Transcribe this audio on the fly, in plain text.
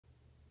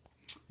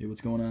Hey,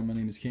 what's going on? My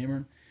name is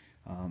Cameron,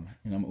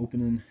 and I'm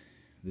opening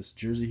this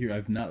jersey here.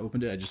 I've not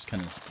opened it. I just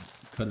kind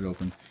of cut it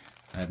open.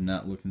 I have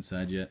not looked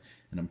inside yet,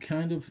 and I'm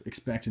kind of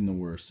expecting the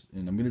worst.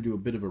 And I'm going to do a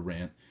bit of a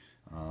rant.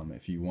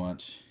 If you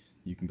want,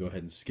 you can go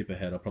ahead and skip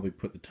ahead. I'll probably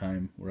put the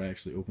time where I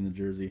actually open the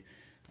jersey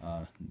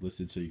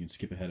listed, so you can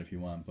skip ahead if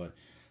you want. But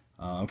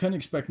I'm kind of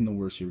expecting the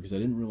worst here because I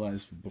didn't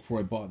realize before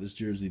I bought this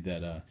jersey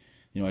that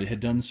I had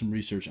done some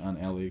research on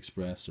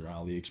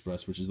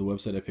Aliexpress, which is the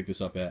website I picked this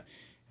up at.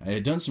 I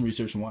had done some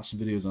research and watched some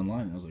videos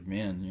online, and I was like,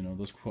 man,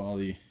 those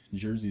quality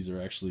jerseys are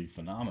actually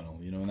phenomenal,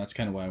 and that's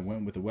kind of why I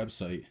went with the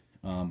website.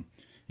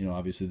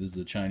 Obviously this is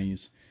a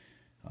Chinese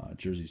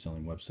jersey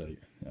selling website,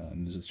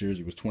 and this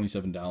jersey was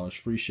 $27,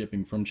 free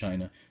shipping from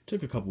China.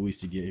 Took a couple weeks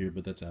to get here,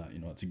 but that's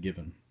it's a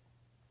given.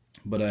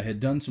 But I had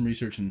done some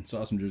research and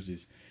saw some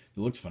jerseys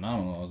that looked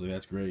phenomenal. I was like,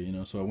 that's great,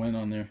 so I went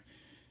on there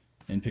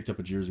and picked up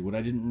a jersey. What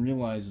I didn't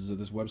realize is that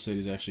this website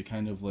is actually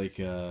kind of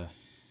like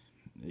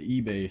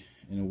eBay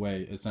in a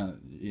way. It's not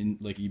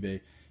like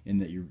eBay in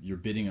that you're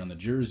bidding on the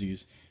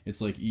jerseys.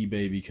 It's like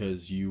eBay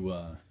because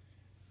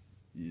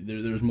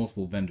there's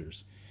multiple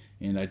vendors,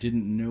 and I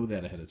didn't know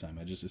that ahead of time.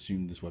 I just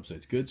assumed this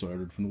website's good, so I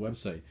ordered from the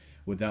website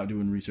without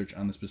doing research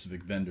on the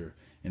specific vendor.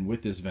 And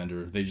with this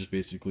vendor, they just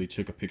basically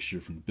took a picture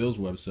from the Bills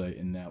website,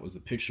 and that was the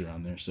picture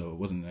on there, so it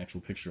wasn't an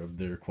actual picture of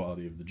their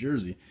quality of the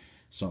jersey.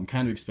 So I'm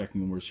kind of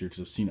expecting the worst here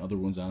because I've seen other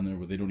ones on there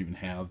where they don't even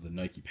have the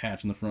Nike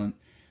patch in the front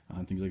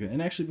and things like that.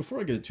 And actually,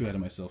 before I get too ahead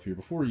of myself here,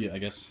 I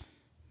guess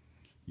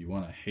you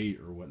want to hate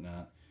or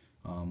whatnot,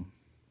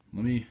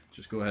 let me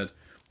just go ahead.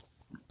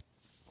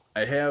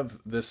 I have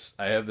this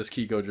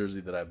Kiko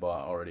jersey that I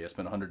bought already. I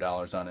spent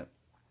 $100 on it,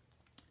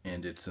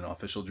 and it's an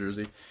official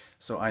jersey.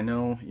 So I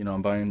know,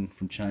 I'm buying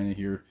from China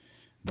here,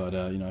 but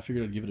I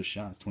figured I'd give it a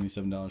shot. It's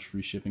 $27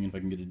 free shipping, and if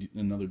I can get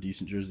another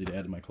decent jersey to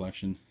add to my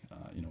collection,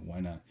 why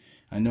not?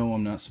 I know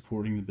I'm not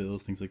supporting the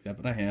Bills, things like that,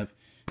 but I have,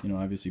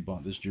 obviously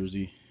bought this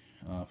jersey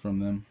from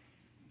them.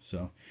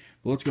 So,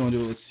 but let's go into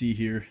it. Let's see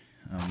here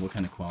what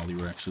kind of quality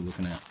we're actually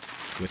looking at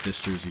with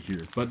this jersey here.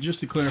 But just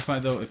to clarify,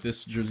 though, if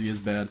this jersey is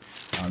bad,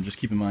 just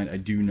keep in mind I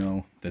do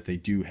know that they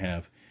do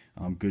have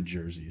good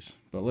jerseys.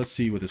 But let's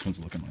see what this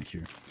one's looking like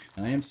here.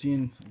 And I am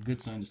seeing a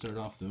good sign to start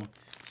off, though.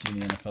 Seeing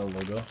the NFL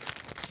logo.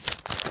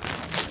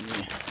 Let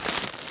me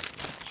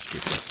just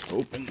get this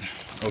open.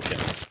 Okay.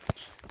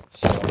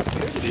 So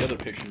compared to the other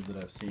pictures that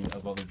I've seen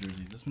of other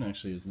jerseys, this one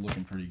actually is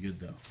looking pretty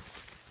good, though.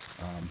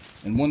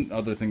 And one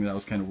other thing that I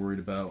was kind of worried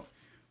about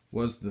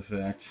was the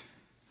fact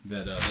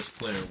that this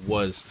player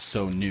was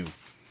so new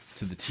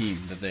to the team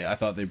that I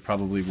thought they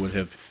probably would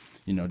have,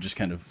 just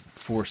kind of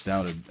forced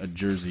out a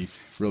jersey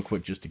real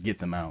quick just to get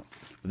them out.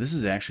 But this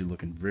is actually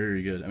looking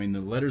very good. I mean,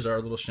 the letters are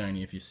a little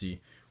shiny, if you see,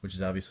 which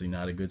is obviously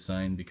not a good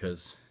sign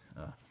because,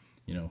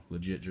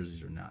 legit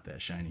jerseys are not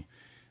that shiny.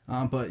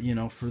 But,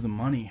 for the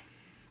money,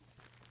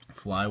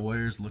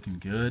 Flywire's looking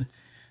good.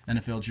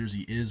 NFL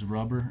jersey is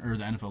rubber, or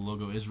the NFL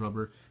logo is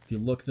rubber. If you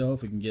look, though,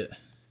 if we can get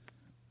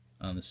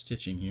on the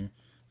stitching here,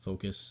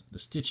 focus, the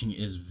stitching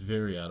is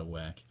very out of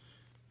whack,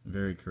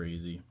 very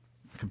crazy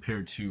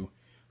compared to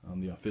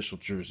the official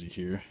jersey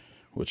here,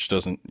 which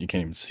you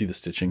can't even see the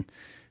stitching.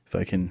 If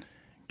I can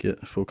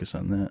get a focus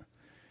on that,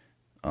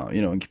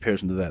 in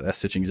comparison to that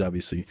stitching is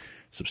obviously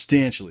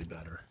substantially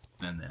better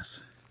than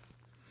this.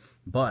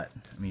 But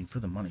I mean, for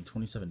the money,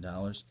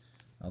 $27,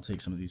 I'll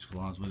take some of these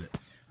flaws with it.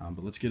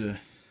 But let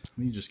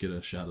me just get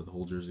a shot of the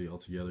whole jersey all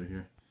together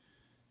here,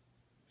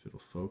 if it'll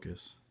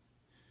focus.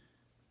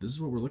 This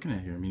is what we're looking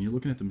at here. I mean, you're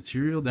looking at the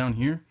material down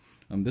here.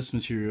 This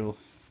material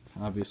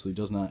obviously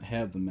does not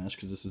have the mesh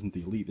because this isn't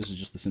the Elite. This is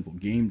just the simple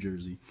game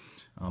jersey.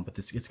 But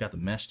it's got the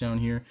mesh down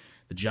here.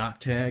 The jock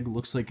tag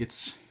looks like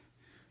it's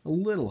a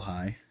little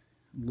high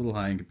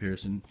in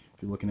comparison.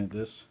 If you're looking at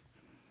this,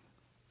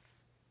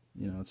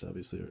 it's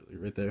obviously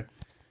right there,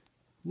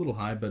 a little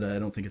high, but I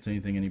don't think it's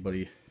anything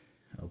anybody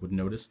would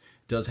notice.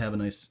 It does have a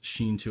nice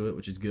sheen to it,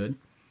 which is good.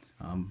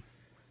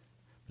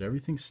 But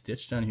everything's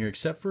stitched down here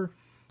except for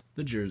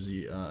the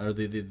jersey, or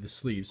the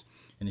sleeves.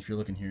 And if you're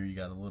looking here, you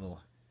got a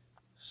little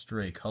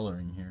stray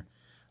coloring here.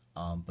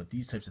 But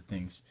these types of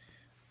things,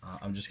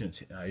 I'm just gonna.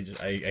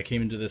 I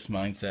came into this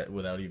mindset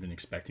without even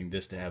expecting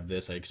this to have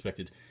this. I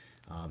expected,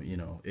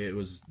 it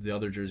was the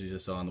other jerseys I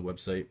saw on the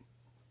website.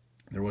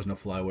 There was no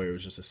flywire. It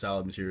was just a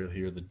solid material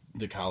here.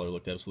 The collar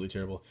looked absolutely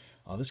terrible.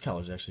 This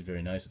collar is actually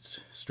very nice. It's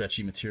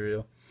stretchy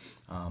material.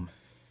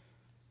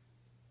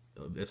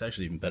 It's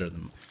actually even better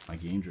than my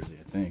game jersey,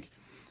 I think.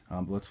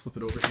 But let's flip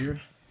it over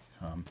here.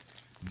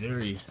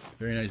 Very,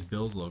 very nice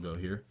Bills logo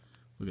here.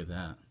 Look at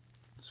that.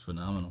 It's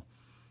phenomenal.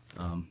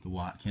 The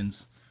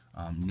Watkins.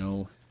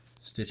 No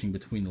stitching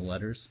between the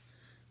letters.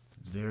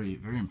 Very,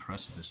 very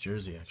impressed with this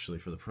jersey, actually,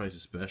 for the price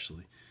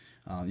especially.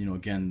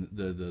 Again,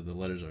 the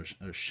letters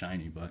are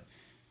shiny, but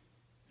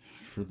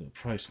for the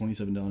price,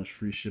 $27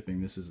 free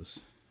shipping, this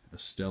is a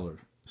stellar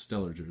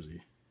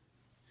jersey.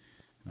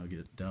 I'll get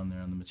it down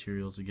there on the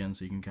materials again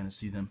so you can kind of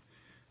see them.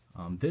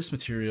 This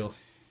material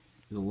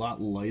is a lot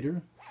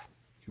lighter.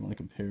 If you want to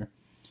compare,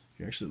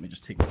 let me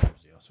just take my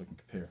jersey off so I can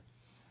compare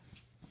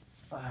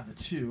the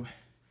two.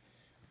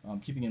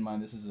 Keeping in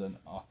mind this is an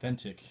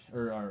authentic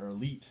or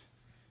elite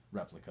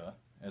replica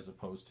as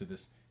opposed to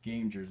this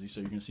game jersey, so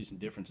you're going to see some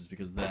differences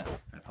because of that.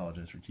 I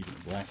apologize for keeping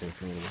it black there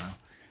for a little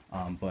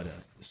while, but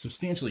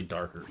substantially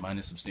darker. Mine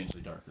is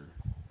substantially darker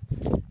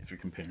if you're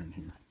comparing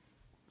here.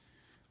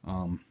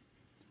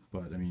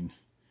 But I mean,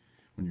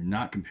 when you're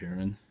not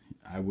comparing,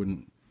 I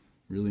wouldn't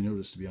really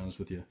notice, to be honest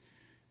with you.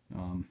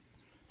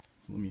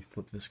 Let me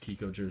flip this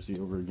Kiko jersey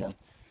over again.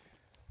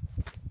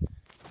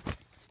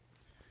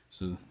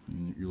 So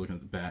you're looking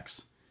at the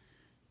backs.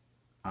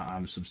 I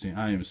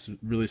am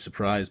really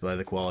surprised by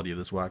the quality of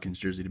this Watkins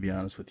jersey, to be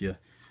honest with you.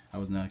 I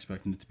was not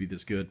expecting it to be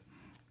this good.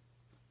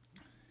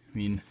 I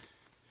mean,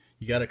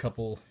 you got a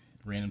couple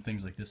random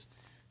things like this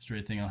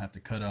straight thing I'll have to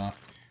cut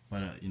off,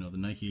 but you know, the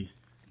Nike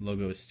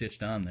logo is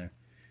stitched on there.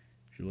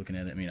 If you're looking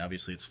at it, I mean,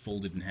 obviously it's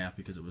folded in half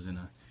because it was in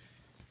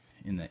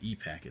the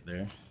e-packet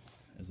there,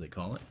 as they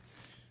call it.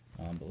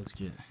 But let's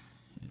get it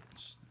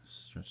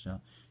stretched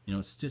out. You know,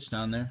 it's stitched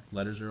on there.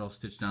 Letters are all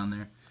stitched on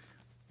there.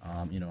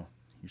 You know,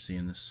 you're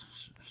seeing this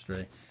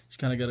stray. Just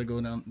kind of got to go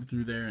down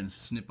through there and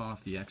snip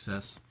off the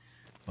excess.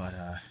 But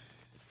I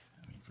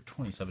mean, for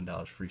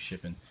 $27 free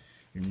shipping,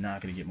 you're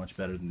not going to get much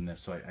better than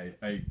this. So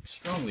I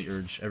strongly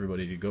urge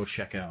everybody to go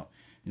check out,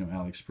 you know,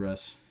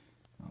 Aliexpress.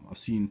 I've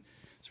seen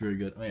it's very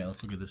good. Oh yeah,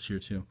 let's look at this here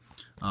too.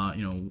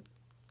 You know,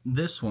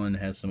 this one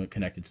has some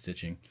connected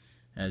stitching,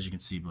 as you can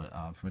see, but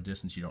from a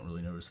distance you don't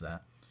really notice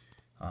that.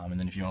 And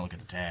then if you want to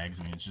look at the tags,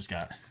 I mean, it's just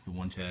got the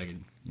one tag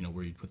and, you know,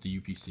 where you put the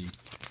UPC.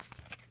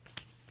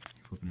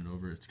 Flipping it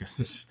over, it's got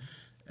this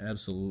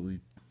absolutely,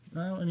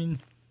 well, I mean,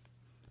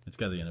 it's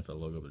got the NFL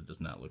logo, but it does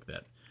not look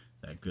that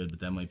good, but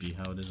that might be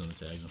how it is on the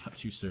tags. I'm not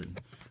too certain.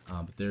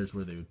 But there's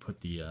where they would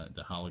put the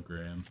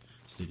hologram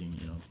stating,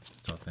 you know,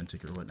 it's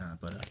authentic or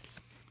whatnot. But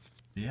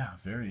yeah,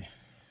 very,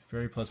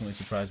 very pleasantly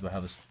surprised by how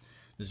this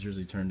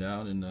jersey turned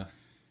out, and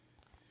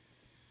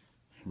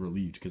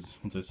relieved, because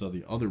once I saw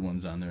the other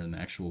ones on there and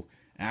the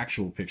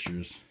actual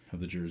pictures of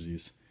the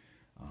jerseys,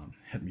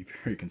 had me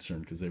very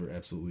concerned because they were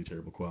absolutely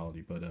terrible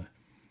quality. But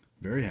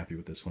very happy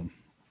with this one.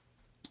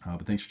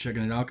 But thanks for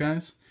checking it out,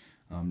 guys.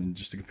 And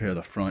just to compare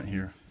the front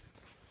here,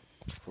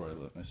 before I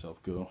let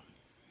myself go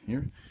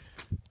here,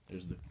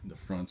 there's the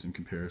fronts in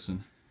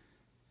comparison.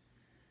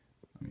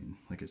 I mean,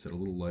 like I said, a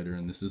little lighter,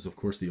 and this is of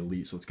course the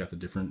Elite, so it's got the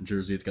different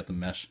jersey. It's got the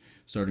mesh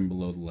starting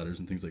below the letters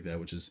and things like that,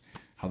 which is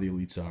how the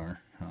Elites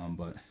are.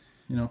 But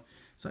you know,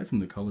 aside from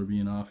the color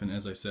being off, and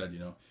as I said, you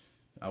know,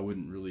 I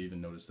wouldn't really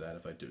even notice that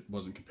if I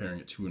wasn't comparing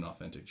it to an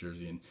authentic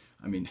jersey. And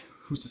I mean,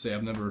 who's to say?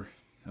 I've never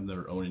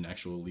owned an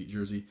actual Elite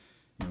jersey.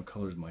 You know,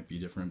 colors might be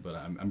different, but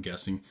I'm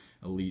guessing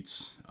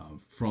Elites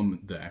from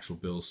the actual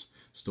Bills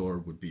store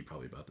would be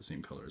probably about the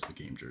same color as the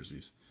game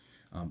jerseys.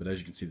 But as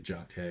you can see, the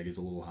jock tag is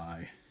a little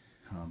high.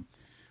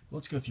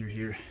 Let's go through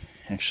here,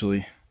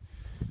 actually,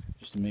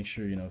 just to make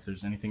sure, you know, if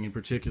there's anything in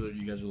particular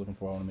you guys are looking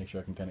for. I want to make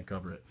sure I can kind of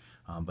cover it.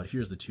 But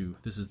here's the two.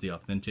 This is the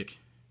authentic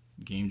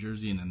game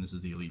jersey, and then this is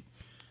the Elite,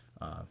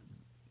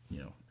 you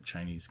know,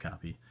 Chinese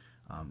copy.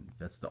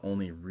 That's the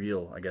only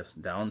real, I guess,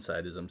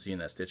 downside is I'm seeing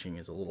that stitching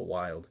is a little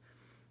wild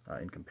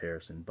in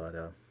comparison, but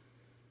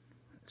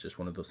it's just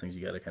one of those things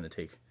you got to kind of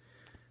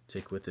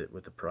take with it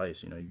with the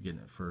price. You know, you're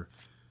getting it for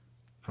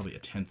probably a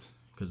tenth,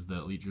 because the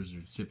Elite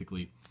jerseys are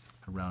typically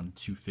around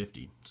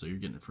 $250, so you're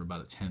getting it for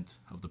about a tenth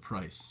of the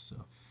price. So,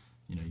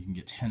 you know, you can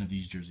get 10 of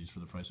these jerseys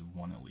for the price of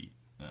one Elite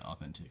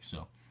authentic.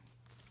 So,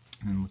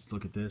 and then let's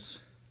look at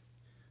this.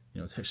 You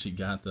know, it's actually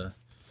got the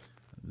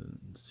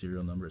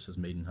serial number. It says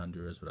made in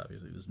Honduras, but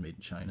obviously this is made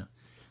in China.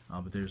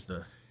 But there's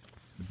the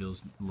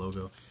Bills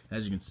logo.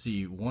 As you can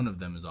see, one of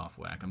them is off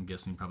whack. I'm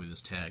guessing probably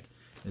this tag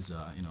is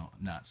you know,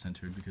 not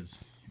centered, because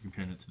you're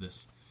comparing it to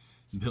this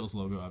Bills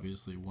logo.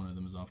 Obviously one of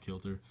them is off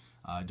kilter.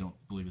 I don't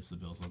believe it's the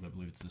Bills logo. I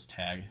believe it's this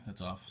tag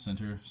that's off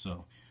center,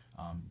 so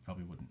you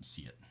probably wouldn't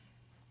see it.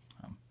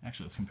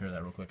 Actually, let's compare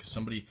that real quick.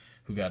 Somebody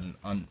who got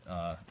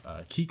a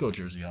Kiko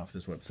jersey off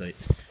this website,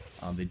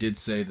 they did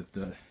say that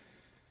the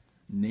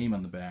name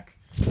on the back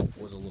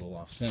was a little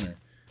off center.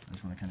 I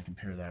just want to kind of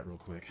compare that real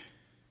quick.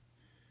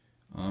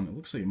 It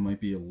looks like it might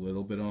be a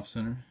little bit off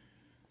center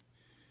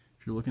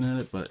if you're looking at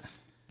it, but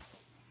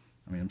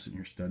I mean, I'm sitting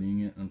here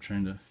studying it. I'm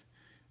trying to.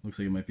 Looks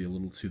like it might be a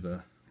little to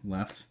the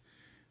left,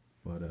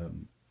 but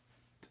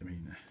I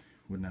mean,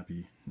 would not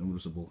be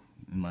noticeable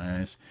in my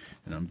eyes.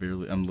 And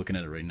I'm looking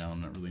at it right now.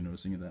 I'm not really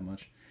noticing it that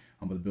much.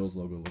 But the Bills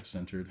logo looks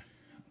centered,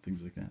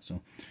 things like that.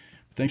 So,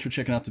 thanks for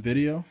checking out the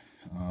video.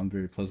 I'm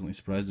very pleasantly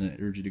surprised, and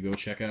I urge you to go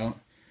check out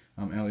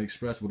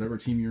Aliexpress. Whatever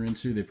team you're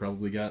into, they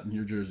probably got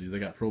your jerseys. They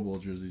got Pro Bowl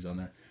jerseys on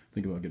there.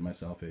 Think about getting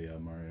myself a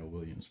Mario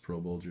Williams Pro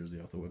Bowl jersey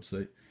off the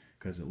website,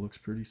 because it looks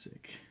pretty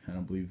sick. I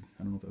don't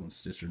know if that one's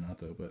stitched or not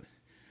though. But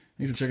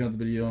thanks for checking out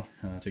the video.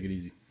 Take it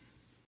easy.